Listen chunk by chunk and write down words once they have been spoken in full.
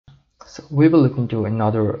So we will look into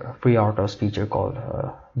another FreeRTOS feature called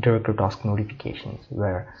director task notifications,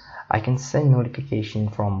 where I can send notification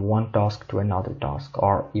from one task to another task,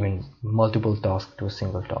 or even multiple tasks to a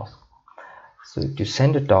single task. So to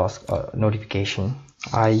send a task notification,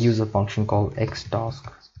 I use a function called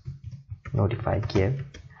xtask notify give,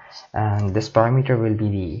 and this parameter will be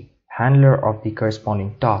the handler of the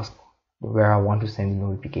corresponding task where I want to send the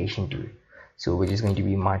notification to. So which is going to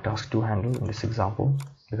be my task2 handle in this example,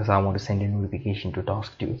 because I want to send a notification to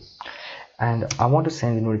task2, and I want to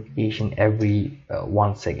send the notification every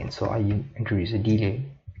 1 second. So I introduce a delay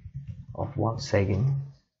of 1 second,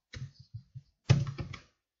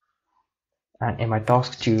 and in my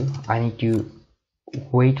task2 I need to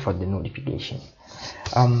wait for the notification.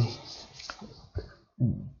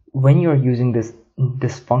 When you're using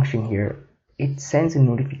this function here, it sends a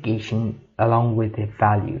notification along with a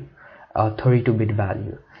value, a 32-bit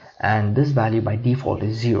value, and this value by default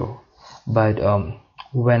is 0. But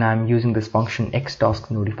when I'm using this function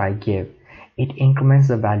xtask notify give, it increments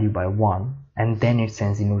the value by 1, and then it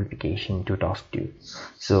sends the notification to task2.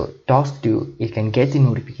 So task2, it can get the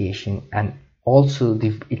notification, and also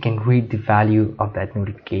it can read the value of that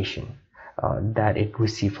notification that it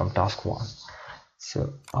received from task1.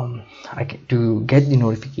 So to get the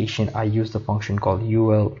notification, I use the function called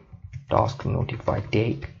ul task notify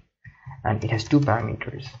take, and it has two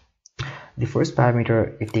parameters. The first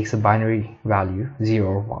parameter, it takes a binary value 0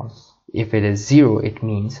 or 1. If it is 0, it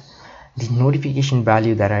means the notification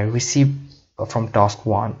value that I received from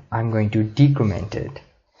task1, I'm going to decrement it,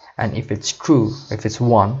 and if it's true, if it's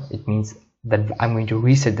 1, it means that I'm going to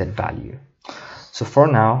reset that value. So for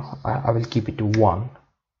now I will keep it to 1,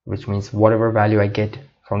 which means whatever value I get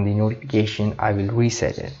from the notification, I will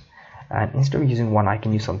reset it. And instead of using 1, I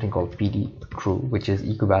can use something called pd true, which is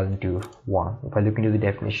equivalent to 1. If I look into the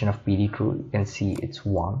definition of pd true, you can see it's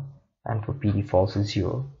 1, and for pd false is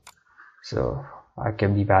 0. So I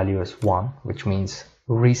kept the value as 1, which means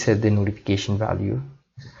reset the notification value.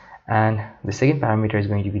 And the second parameter is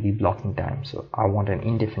going to be the blocking time. So I want an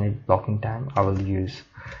indefinite blocking time. I will use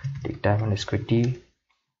take time underscore t,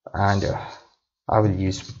 and I will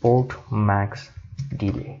use port max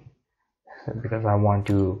delay, because I want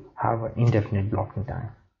to have an indefinite blocking time.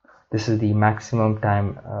 This is the maximum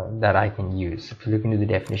time that I can use. If you look into the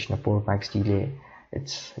definition of port max delay,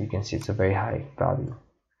 you can see it's a very high value.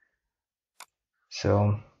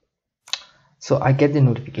 So I get the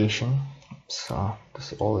notification. So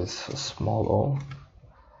this is always a small o,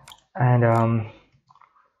 and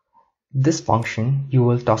this function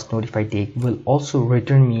ul task notify take will also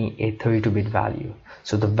return me a 32-bit value.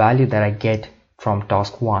 So the value that I get from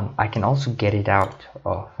task1, I can also get it out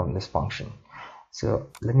from this function. So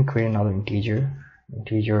let me create another integer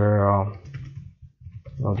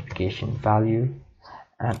notification value,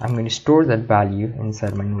 and I'm going to store that value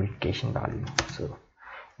inside my notification value. So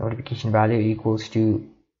notification value equals to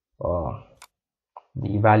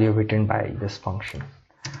the value returned by this function.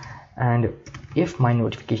 And if my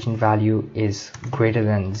notification value is greater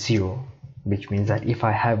than 0, which means that if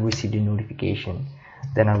I have received a notification,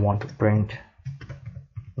 then I want to print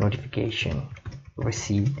notification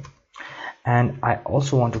received, and I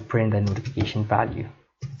also want to print the notification value.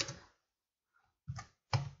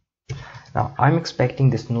 Now I'm expecting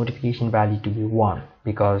this notification value to be 1,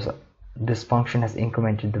 because this function has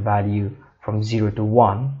incremented the value from 0 to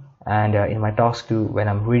 1, and in my task2, when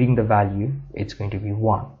I'm reading the value, it's going to be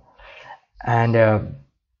 1.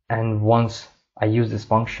 And once I use this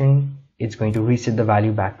function, it's going to reset the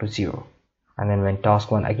value back to 0, and then when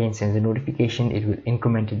task1 again sends a notification, it will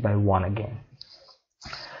increment it by 1 again.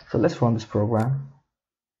 So let's run this program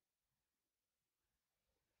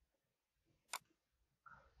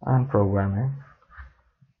and program it.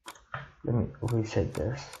 Let me reset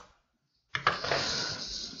this.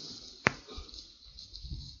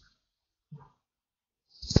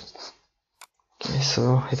 Okay,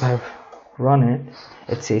 so if I run it,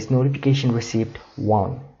 it says notification received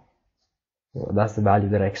 1. So that's the value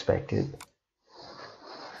that I expected.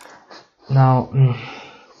 Now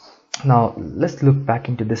let's look back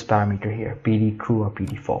into this parameter here, pd true or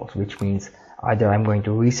pd false, which means either I'm going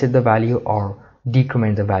to reset the value or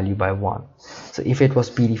decrement the value by 1. So if it was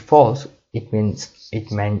pd false, it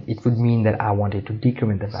would mean that I wanted to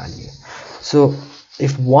decrement the value. So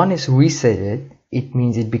if 1 is resetted, it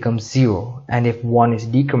means it becomes 0, and if 1 is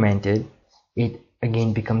decremented, it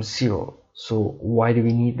again becomes 0. So why do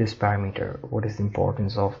we need this parameter? What is the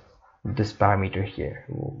importance of this parameter here,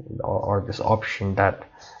 or this option that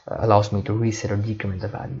allows me to reset or decrement the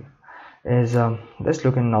value? Let's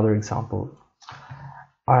look at another example.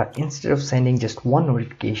 Instead of sending just one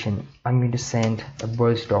notification, I'm going to send a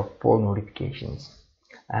burst of 4 notifications,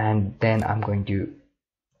 and then I'm going to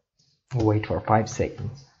wait for 5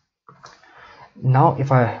 seconds. Now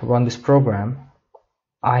if I run this program,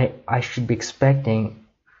 I should be expecting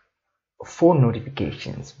 4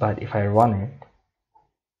 notifications, but if I run it,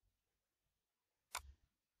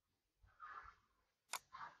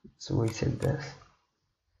 so reset this.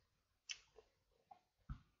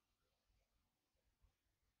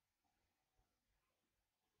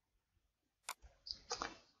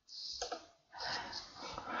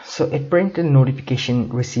 So it printed notification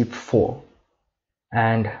received 4,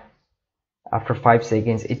 and after 5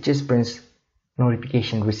 seconds it just prints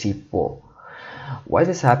notification received 4. Why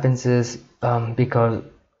this happens is because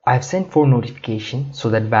I've sent 4 notifications, so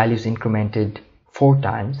that value is incremented 4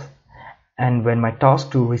 times, and when my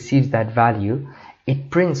task 2 receives that value, it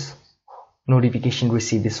prints notification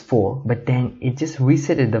received is 4, but then it just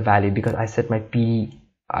resetted the value because I set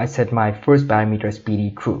my first parameter as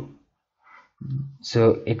PD true,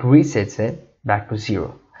 so it resets it back to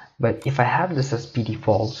 0. But if I have this as PD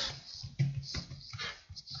false,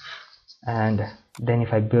 and then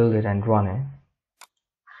if I build it and run it,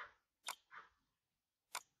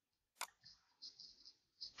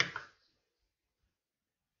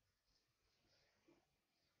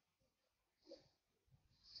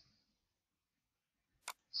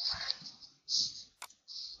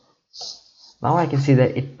 now I can see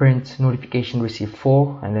that it prints notification received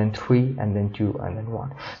 4, and then 3, and then 2, and then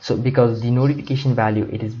 1. So because the notification value,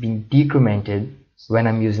 it is being decremented when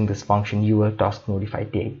I'm using this function UL task notify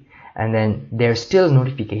date, and then there's still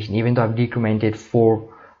notification even though I've decremented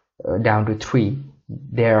 4 down to 3.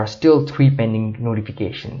 There are still 3 pending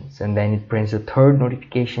notifications, and then it prints the 3rd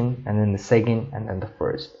notification, and then the 2nd, and then the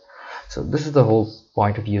 1st. So this is the whole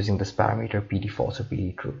point of using this parameter PD false or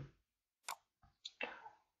PD true.